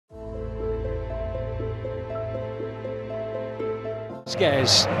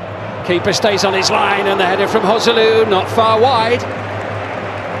Scares. Keeper stays on his line and the header from Joselu, not far wide.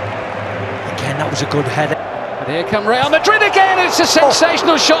 Again, that was a good header. And here come Real Madrid again. It's a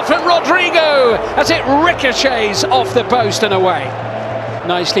sensational shot from Rodrigo as it ricochets off the post and away.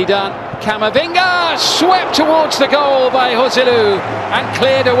 Nicely done. Camavinga swept towards the goal by Joselu and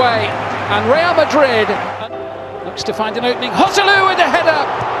cleared away. And Real Madrid looks to find an opening. Joselu with the header,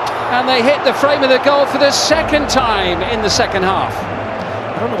 and they hit the frame of the goal for the second time in the second half.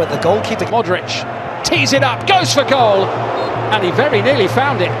 I don't know what the goalkeeper... Modric tees it up, goes for goal, and he very nearly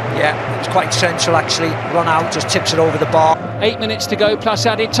found it. Yeah, it was quite central actually. Run out, just tips it over the bar. 8 minutes to go plus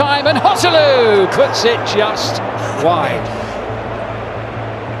added time, and Joselu puts it just wide.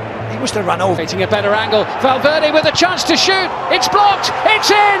 He must have run over. Creating a better angle. Valverde with a chance to shoot. It's blocked.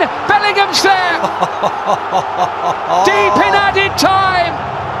 It's in. Bellingham's there. Deep in added time.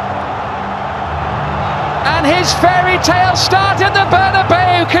 And his fairy tale start at the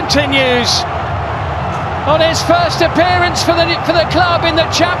Bernabeu continues. On his first appearance for the club in the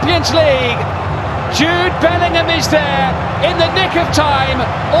Champions League, Jude Bellingham is there in the nick of time,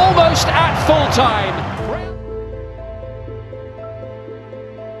 almost at full time.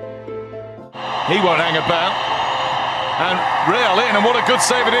 He won't hang about. And Real in, and what a good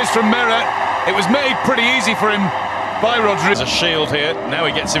save it is from Meret. It was made pretty easy for him by Rodrigo. There's a shield here, now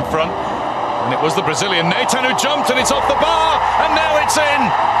he gets in front. And it was the Brazilian Nathan who jumped, and it's off the bar, and now it's in.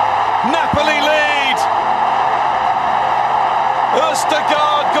 Napoli lead.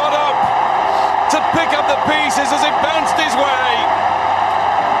 Østegård got up to pick up the pieces as it bounced his way.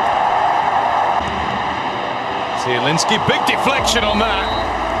 Zielinski, big deflection on that.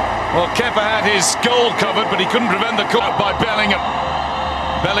 Well, Kepa had his goal covered, but he couldn't prevent the cut by Bellingham.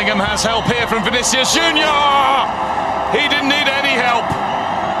 Bellingham has help here from Vinicius Junior. He didn't need any help.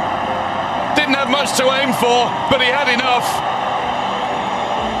 Didn't have much to aim for, but he had enough.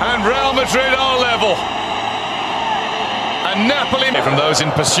 And Real Madrid are level. And Napoli from those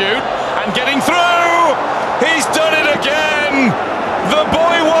in pursuit and getting through. He's done it again. The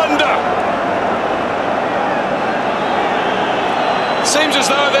boy wonder. Seems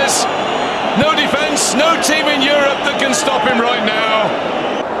as though there's no defence, no team in Europe that can stop him right now.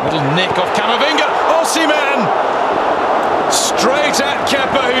 Little nick off Camavinga. Osimhen! Straight at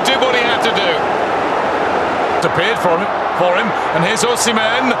Kepa, who did what he had to do. Appeared for him, and here's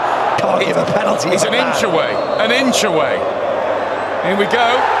Osimhen. Can't give a penalty. He's an inch away, an inch away. Here we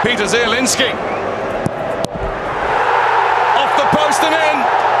go, Peter Zielinski. Off the post and in.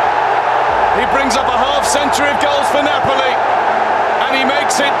 He brings up a half century of goals for Napoli. And he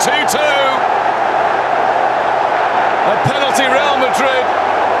makes it 2-2. A penalty, Real Madrid.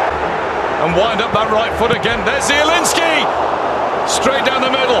 And wind up that right foot again. There's Zielinski. Straight down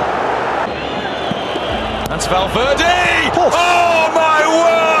the middle. That's Valverde. Oh my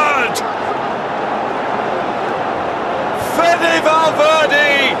word! Fede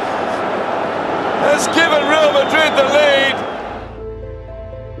Valverde has given Real Madrid the lead.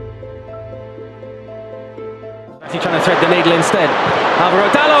 He's trying to thread the needle instead.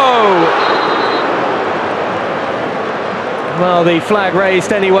 Alvaro. Well, the flag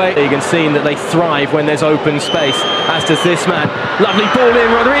raised anyway. You can see that they thrive when there's open space, as does this man. Lovely ball in,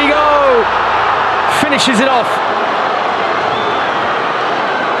 Rodrigo! Finishes it off.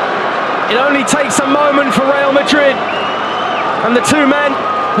 It only takes a moment for Real Madrid. And the two men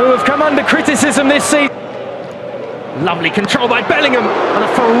who have come under criticism this season. Lovely control by Bellingham, and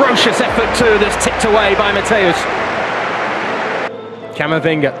a ferocious effort too that's tipped away by Mateus.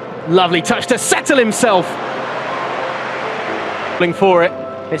 Camavinga, lovely touch to settle himself. For it,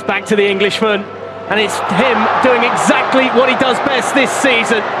 it's back to the Englishman, and it's him doing exactly what he does best this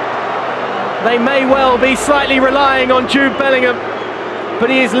season. They may well be slightly relying on Jude Bellingham,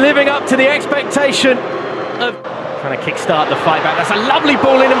 but he is living up to the expectation of trying to kickstart the fight back. That's a lovely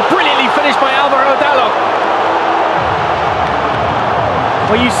ball in and brilliantly finished by Alvaro Dallo.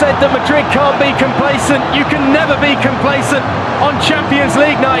 Well, you said that Madrid can't be complacent. You can never be complacent on Champions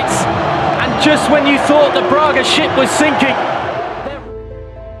League nights. And just when you thought the Braga ship was sinking.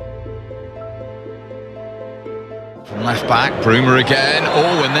 From left back, Bruma again.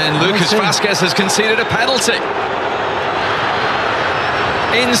 Oh, and then Lucas Vazquez has conceded a penalty.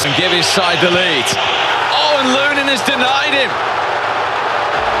 And give his side the lead. Oh, and Lunin has denied him.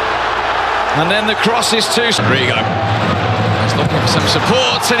 And then the cross is to Rodrigo. He's looking for some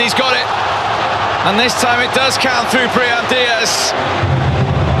support, and he's got it. And this time it does count through Brahim Diaz.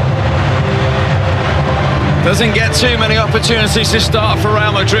 Doesn't get too many opportunities to start for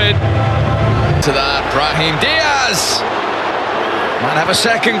Real Madrid. To that, Brahim Diaz. Might have a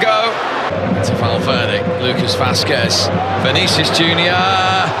second go. To Valverde, Lucas Vazquez, Vinicius Junior,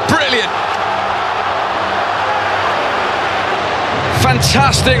 brilliant!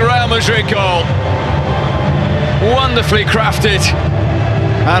 Fantastic Real Madrid goal. Wonderfully crafted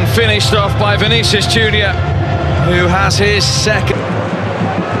and finished off by Vinicius Junior, who has his second.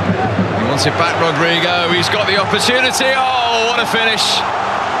 He wants it back, Rodrigo. He's got the opportunity. Oh, what a finish!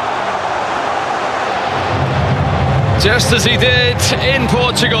 Just as he did in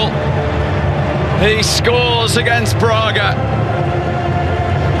Portugal, he scores against Braga,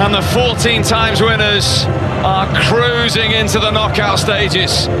 and the 14 times winners are cruising into the knockout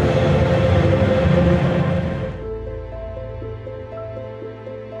stages.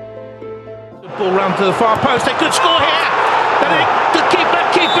 Ball round to the far post, they could score here. The keeper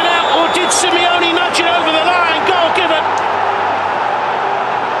keep it out, or did Simeone nudge it over the line? Goal given.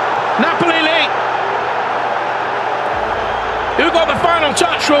 Napoli lead. Who got the final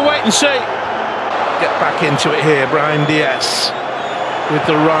touch? We'll wait and see. Get back into it here, Brahim Diaz with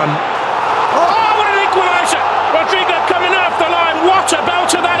the run. Oh, what an equaliser! Rodrigo coming off the line. What a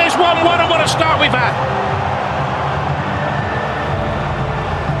belter that is! 1-1, and what a start we've had.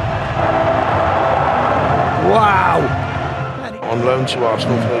 Wow! On loan to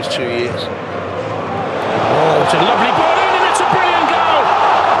Arsenal for those 2 years. Oh, it's a lovely ball in, and it's a brilliant goal!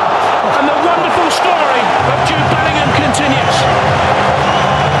 And the wonderful story of Jude Bellingham continues.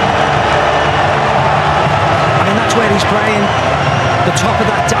 That's where he's playing, the top of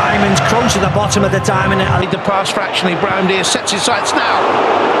that diamond, Kroos at the bottom of the diamond. The pass fractionally, Brahim Diaz sets his sights now.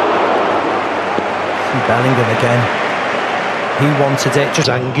 Bellingham again, he wanted it.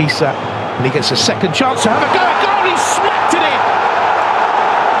 Just Anguissa, and he gets a second chance to have a go at goal, he smacked it in!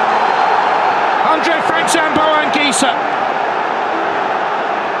 Andre Frank Zambo Anguissa.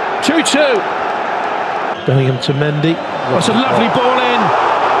 2-2. Bellingham to Mendy. That's a lovely ball in.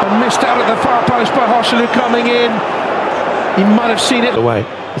 And missed out at the far post by Hosselu coming in. He might have seen it away.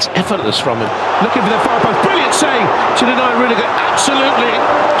 It's effortless from him. Looking for the far post. Brilliant save to deny Rudiger. Absolutely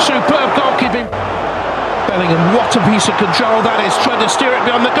superb goalkeeping. Bellingham, what a piece of control that is. Tried to steer it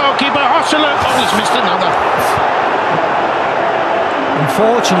beyond the goalkeeper. Hosselu. Oh, he's missed another.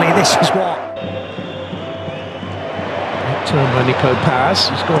 Unfortunately, this is what. Turn by Nico Paz.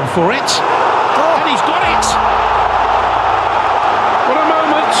 He's gone for it. And he's got it. What a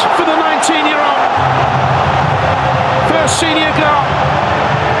moment for the 19-year-old. First senior goal.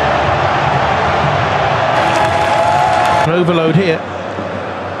 An overload here.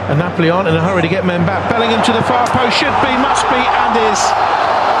 And Napoli aren't in a hurry to get men back. Bellingham to the far post, should be, must be, and is.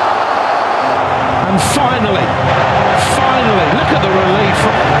 And finally, look at the relief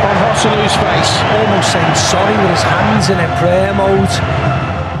on Hosselu's face. Almost saying sorry with his hands in a prayer mode.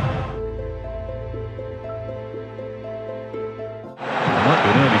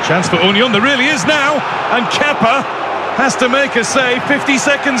 Chance for Union, there really is now, and Kepa has to make a save 50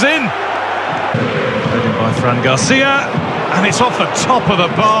 seconds in. Headed by Fran Garcia, and it's off the top of the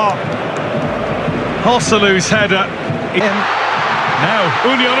bar. Hosselu's header. Now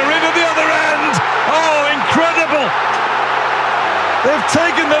Union are in at the other end. Oh, incredible! They've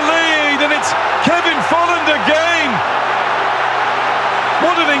taken the lead, and it's Kevin Folland again.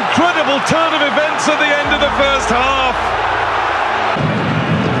 What an incredible turn of events at the end of the first half.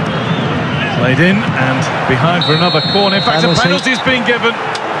 Played in and behind for another corner. In fact, a penalty's been given.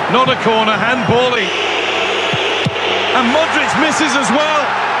 Not a corner, handballing. And Modric misses as well.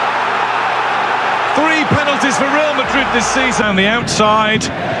 3 penalties for Real Madrid this season. On the outside.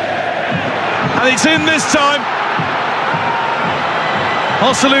 And it's in this time.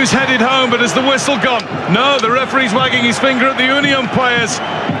 Hosselu's headed home, but has the whistle gone? No, the referee's wagging his finger at the Union players.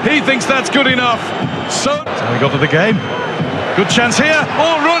 He thinks that's good enough. So we got to the game. Good chance here.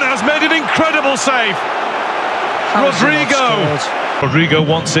 Oh, Runa's made an incredible save. Rodrigo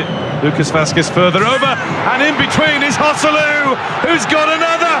wants it. Lucas Vazquez further over, and in between is Hosselu, who's got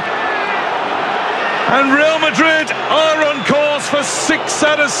another. And Real Madrid are on course for 6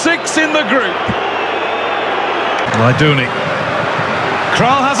 out of 6 in the group. Raiduni.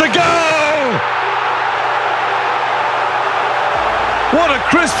 Kral has a go. What a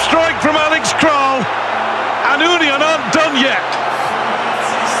crisp strike from Alex Kral. And Union aren't done yet.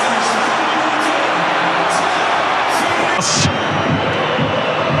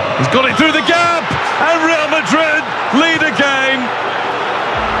 He's got it through the gap, and Real Madrid lead again.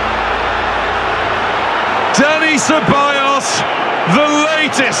 Dani Ceballos, the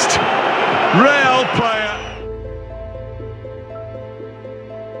latest Real player.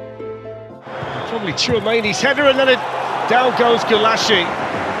 Probably Tchouameni's header, and then down goes Gulaschi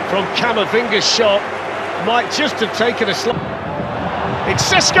from Camavinga's shot. Might just have taken a slip. It's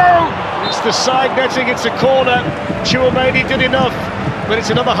Cisco! It's the side netting, it's a corner. Chouameni did enough, but it's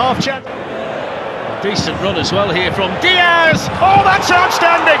another half chance. Decent run as well here from Diaz! Oh, that's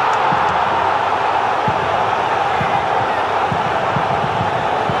outstanding!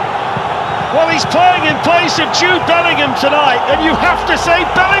 Well, he's playing in place of Jude Bellingham tonight, and you have to say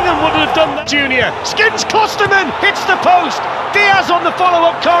Bellingham wouldn't have done that. Junior skins Klosterman, hits the post. Diaz on the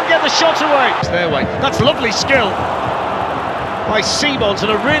follow-up, can't get the shot away. It's their way. That's lovely skill by Simons,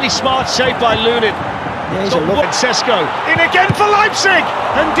 and a really smart save by Lunin. Yeah, he's a look. And Sesko in again for Leipzig,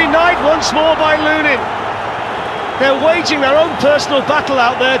 and denied once more by Lunin. They're waging their own personal battle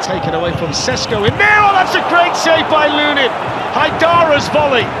out there. Taken away from Sesko in there. Oh, that's a great save by Lunin. Haidara's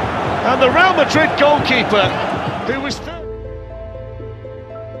volley. And the Real Madrid goalkeeper, who was third.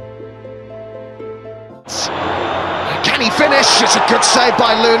 Can he finish? It's a good save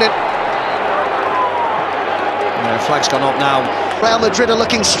by Lunin. The flag's gone up now. Real Madrid are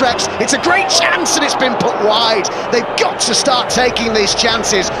looking stretched. It's a great chance and it's been put wide. They've got to start taking these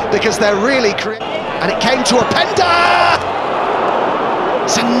chances because they're really and it came to Openda!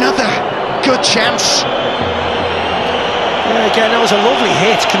 It's another good chance. Yeah, again, that was a lovely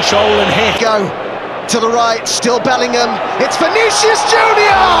hit, control and hit. Go to the right, still Bellingham. It's Vinicius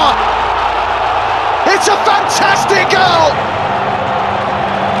Junior! It's a fantastic goal!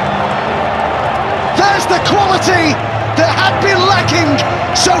 There's the quality that had been lacking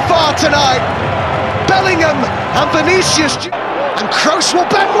so far tonight. Bellingham and Vinicius and Kroos will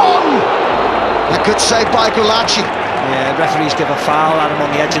bend one. A good save by Gulacsi. Yeah, referees give a foul at him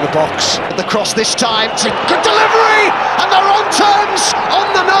on the edge of the box. The cross this time, it's a good delivery, and they're on terms on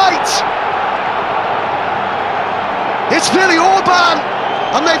the night. It's Billy Orban,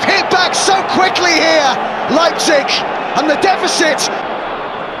 and they've hit back so quickly here, Leipzig, and the deficit.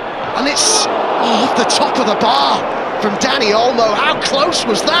 And it's off the top of the bar from Dani Olmo. How close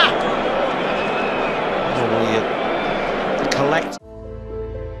was that? The collect.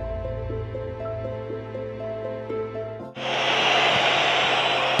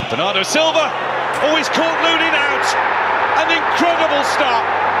 Bernardo Silva, always caught Lunin out. An incredible start.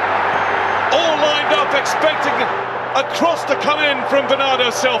 All lined up, expecting a cross to come in from Bernardo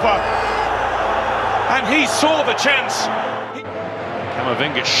Silva. And he saw the chance.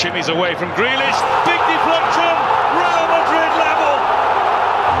 Camavinga shimmies away from Grealish. Big deflection. Real Madrid level.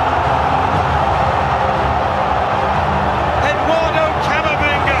 Eduardo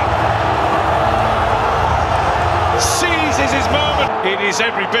Camavinga seizes his moment. It is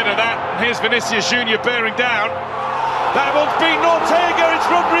every bit of that. Here's Vinicius Junior bearing down. That one's beaten Ortega. It's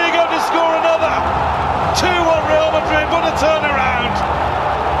Rodrigo to score another. 2-1 Real Madrid. What a turnaround.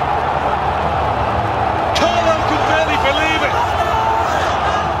 Carlo could barely believe it.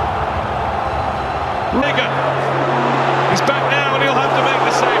 Riga. He's back now and he'll have to make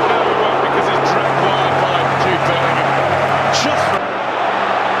the save. No, he won't, because he's dragged wide by Jude Bellingham.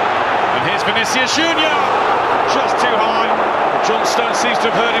 And here's Vinicius Junior. Just too high. John Stones seems to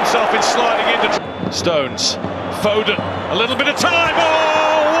have hurt himself in sliding into Stones. Foden, a little bit of time.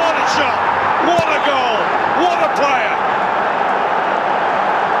 Oh, what a shot! What a goal! What a player!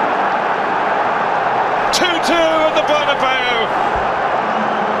 2-2 at the Bernabeu.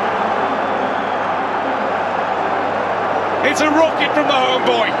 It's a rocket from the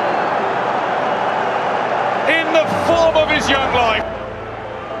homeboy. In the form of his young life.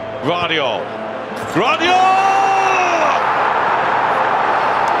 Guardiola.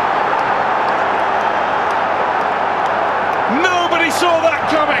 Nobody saw that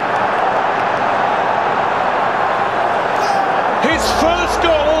coming. His first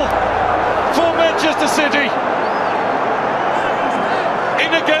goal for Manchester City.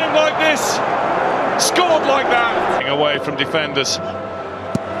 In a game like this, scored like that. Away from defenders.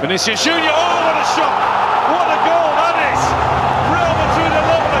 Vinicius Junior, oh, what a shot! What a goal that is! Real Madrid are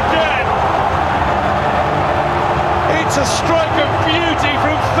level again. It's a strike of beauty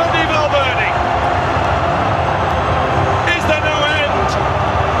from Fede Valverde. Is there no end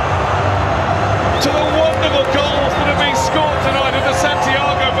to the wonderful goals that have been scored tonight at the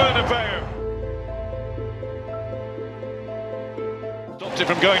Santiago Bernabeu? Stopped it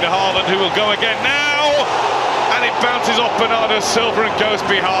from going to Haaland, who will go again now. And it bounces off Bernardo Silva and goes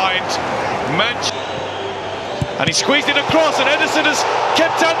behind. And he squeezed it across, and Ederson has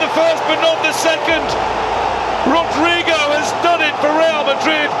kept out the first but not the second. Rodrigo has done it for Real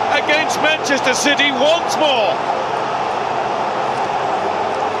Madrid against Manchester City once more.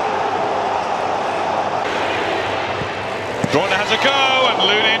 Bruyne has a go, and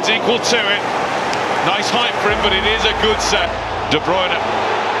Lunin's equal to it. Nice height for him, but it is a good set. De Bruyne.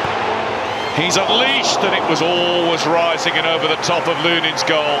 He's unleashed, and it was always rising and over the top of Lunin's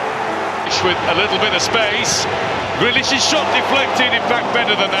goal. With a little bit of space, Grealish's shot deflected, in fact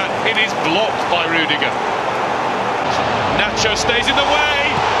better than that. It is blocked by Rudiger. Nacho stays in the way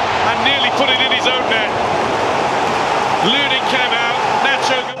and nearly put it in his own net. Lunin came out,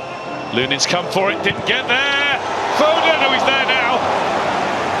 Nacho... Lunin's come for it, didn't get there. Foden, oh, he's there now.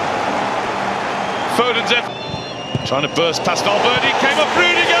 Foden's trying to burst past Valverde, came up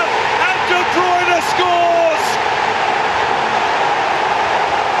Rudiger, and De Bruyne scores!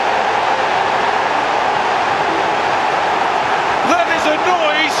 That is a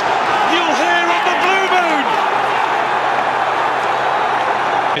noise you'll hear on the blue moon!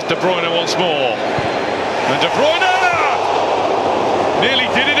 It's De Bruyne once more, and De Bruyne nearly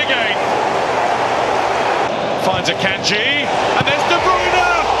did it again. Finds a Kanji, and there's De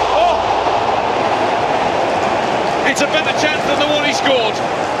Bruyne! Oh! It's a better chance than the one he scored.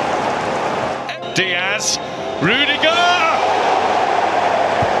 Diaz, Rudiger!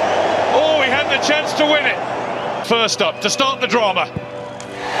 Oh, he had the chance to win it. First up, to start the drama,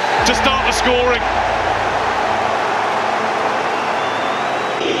 to start the scoring.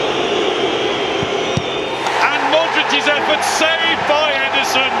 And Modric's effort saved by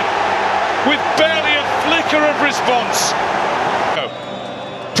Ederson with barely a flicker of response.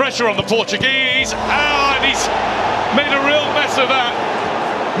 Pressure on the Portuguese, and he's made a real mess of that.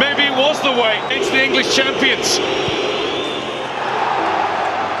 Maybe it was the way. It's the English champions.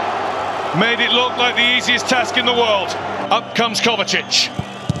 Made it look like the easiest task in the world. Up comes Kovacic.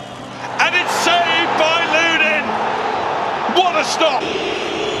 And it's saved by Lunin. What a stop.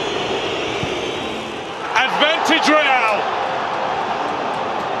 Advantage Real.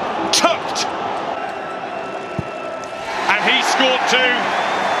 Tucked. And he scored two.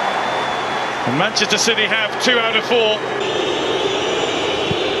 And Manchester City have 2 out of 4.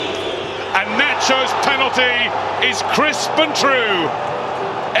 And Nacho's penalty is crisp and true.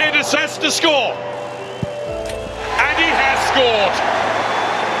 Ederson has to score. And he has scored.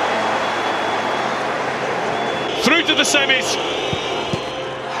 Through to the semis.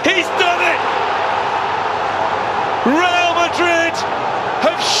 He's done it! Real Madrid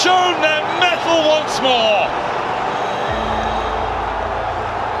have shown their mettle once more.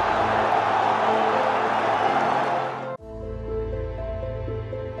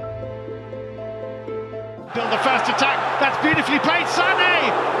 Build the first attack, that's beautifully played, Sané!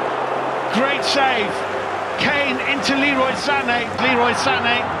 Great save. Kane into Leroy Sané. Leroy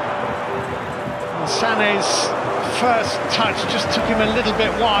Sané. And Sané's first touch just took him a little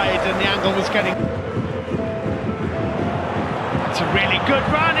bit wide, and the angle was getting... It's a really good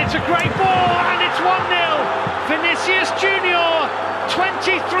run, it's a great ball, and it's 1-0. Vinicius Junior,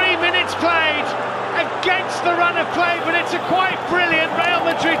 23 minutes played against the run of play, but it's a quite brilliant Real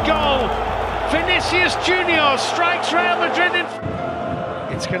Madrid goal. Vinicius Junior strikes Real Madrid in...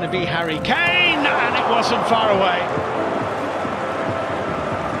 It's going to be Harry Kane, and it wasn't far away.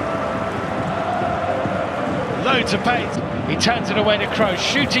 Loads of pace. He turns it away to Kroos.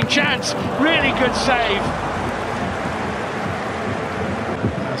 Shooting chance. Really good save.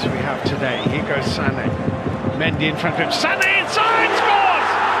 As we have today. Here goes Sané. Mendy in front of him. Sané inside! Scores!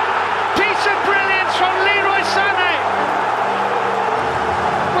 Piece of brilliance from Leroy Sané.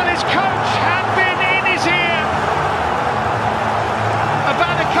 Well, his coach had been in his ear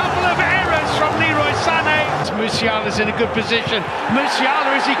about a couple of errors from Leroy Sané. Musiala's in a good position.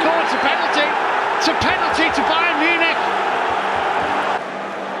 Musiala, is he called? It's a penalty. It's a penalty to Bayern Munich.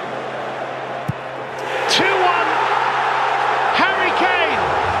 2-1. Harry Kane.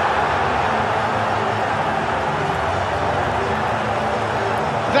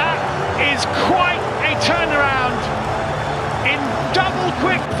 That is quite a turnaround in double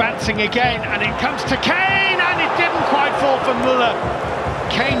quick. Advancing again, and it comes to Kane, and it didn't quite fall for Müller.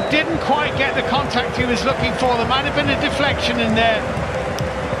 Kane didn't quite get the contact he was looking for. There might have been a deflection in there,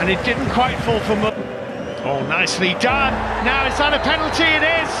 and it didn't quite fall for Müller. Oh, nicely done. Now, is that a penalty? It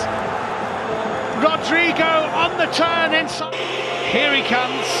is. Rodrigo on the turn inside. Here he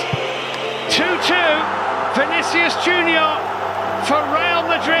comes. 2-2. Vinicius Junior for Real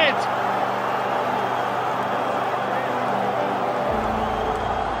Madrid.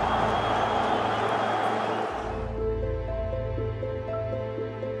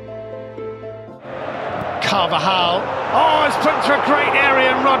 Carvajal, oh, it's put into a great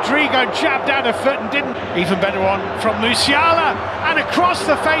area, and Rodrigo jabbed out a foot and didn't. Even better on from Musiala, and across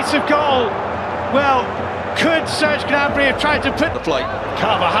the face of goal. Well, could Serge Gnabry have tried to put the play?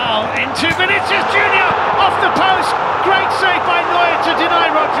 Carvajal into Vinicius Junior, off the post. Great save by Neuer to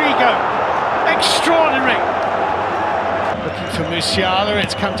deny Rodrigo. Extraordinary. Looking for to Musiala,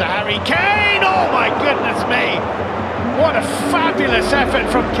 it's come to Harry Kane. Oh my goodness me! What a fabulous effort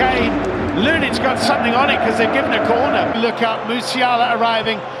from Kane. Lunin's got something on it because they've given a corner. Look up, Musiala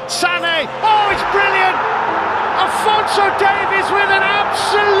arriving. Sané, oh, it's brilliant! Alphonso Davies with an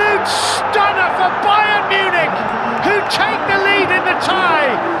absolute stunner for Bayern Munich, who take the lead in the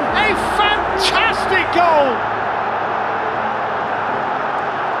tie. A fantastic goal.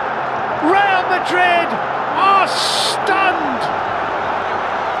 Real Madrid are stunned.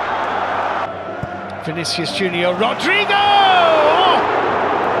 Vinicius Junior, Rodrigo! Oh!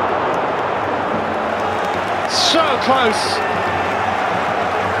 So close.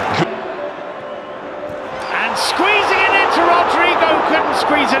 And squeezing it into Rodrigo, couldn't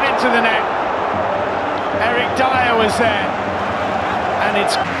squeeze it into the net. Eric Dyer was there. And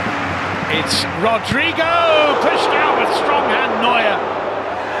it's Rodrigo, pushed out with strong hand Neuer.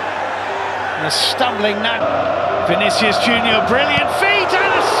 And a stumbling nut. Vinicius Junior, brilliant feet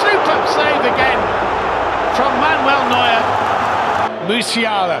and a superb save again from Manuel Neuer.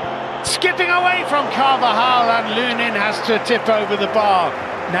 Musiala skipping away from Carvajal, and Lunin has to tip over the bar.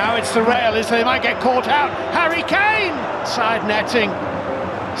 Now it's the Real, they might get caught out. Harry Kane! Side netting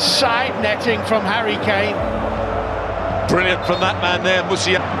from Harry Kane. Brilliant from that man there,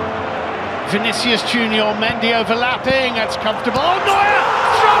 Musiala. Vinicius Junior, Mendy overlapping, that's comfortable. Oh, Neuer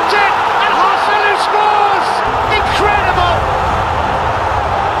dropped it, and Joselu scores! Incredible!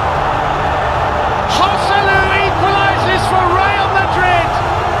 Joselu equalises for Real Madrid.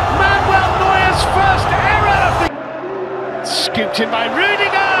 Manuel Neuer's first error of the... Scooped in by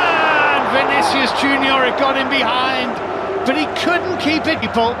Rudiger, and Vinicius Junior had got him behind, but he couldn't keep it.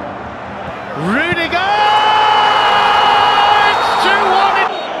 Rudiger! It's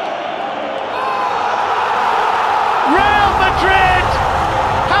 2-1. Real Madrid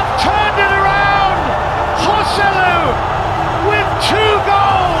have turned it around. Joselu with 2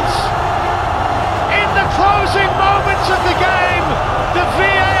 goals in the closing moments of the game. The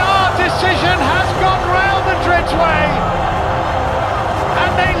VAR decision has gone Real Madrid's way,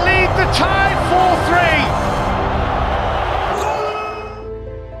 and they lead the tie 4-3.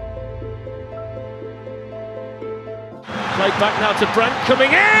 Played back now to Brandt,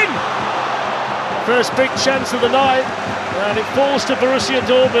 coming in! First big chance of the night, and it falls to Borussia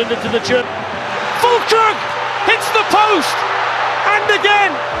Dortmund into the church. Füllkrug hits the post, and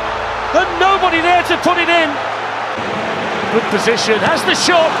again, and nobody there to put it in. Good position, has the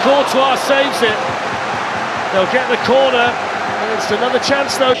shot, Courtois saves it. They'll get the corner, and it's another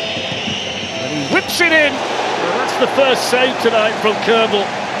chance though. And he whips it in, and that's the first save tonight from Kerbal.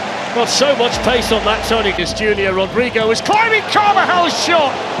 Got so much pace on that, Tony. This Junior, Rodrigo is climbing Carvajal's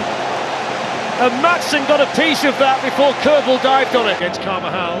shot. And Maatsen got a piece of that before Kerbal dived on it against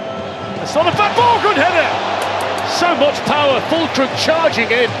Carvajal. It's not a bad ball, good header. So much power, Füllkrug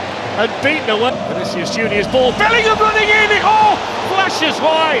charging in and beaten away. Vinicius Junior's ball, Bellingham running in, it all flashes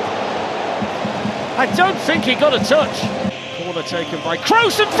wide. I don't think he got a touch. Corner taken by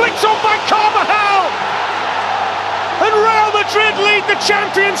Kroos and flicked on by Carvajal. And Real Madrid lead the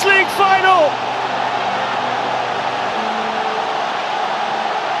Champions League final.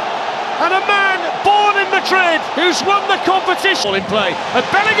 And a man born in Madrid who's won the competition in play. And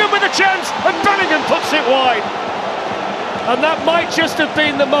Bellingham with a chance, and Bellingham puts it wide. And that might just have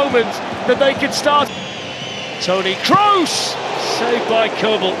been the moment that they could start. Toni Kroos, saved by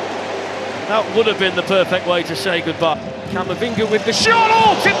Kerbal. That would have been the perfect way to say goodbye. Camavinga with the shot,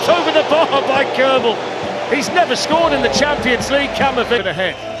 all tipped over the bar by Kerbal. He's never scored in the Champions League, Camavinga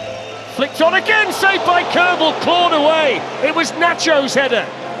ahead. Flicked on again, saved by Kerbal, clawed away. It was Nacho's header.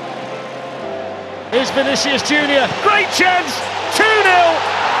 Here's Vinicius Junior, great chance, 2-0.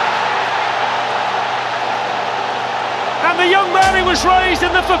 And the young man who was raised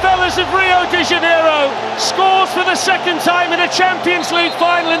in the favelas of Rio de Janeiro scores for the second time in a Champions League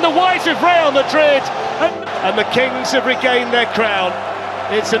final in the white of Real Madrid. And the Kings have regained their crown.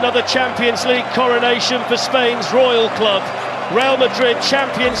 It's another Champions League coronation for Spain's royal club. Real Madrid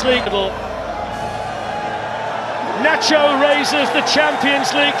Champions League. Nacho raises the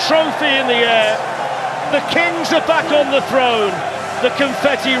Champions League trophy in the air. The Kings are back on the throne. The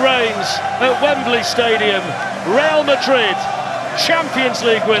confetti rains at Wembley Stadium. Real Madrid, Champions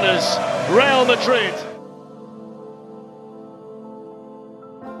League winners. Real Madrid.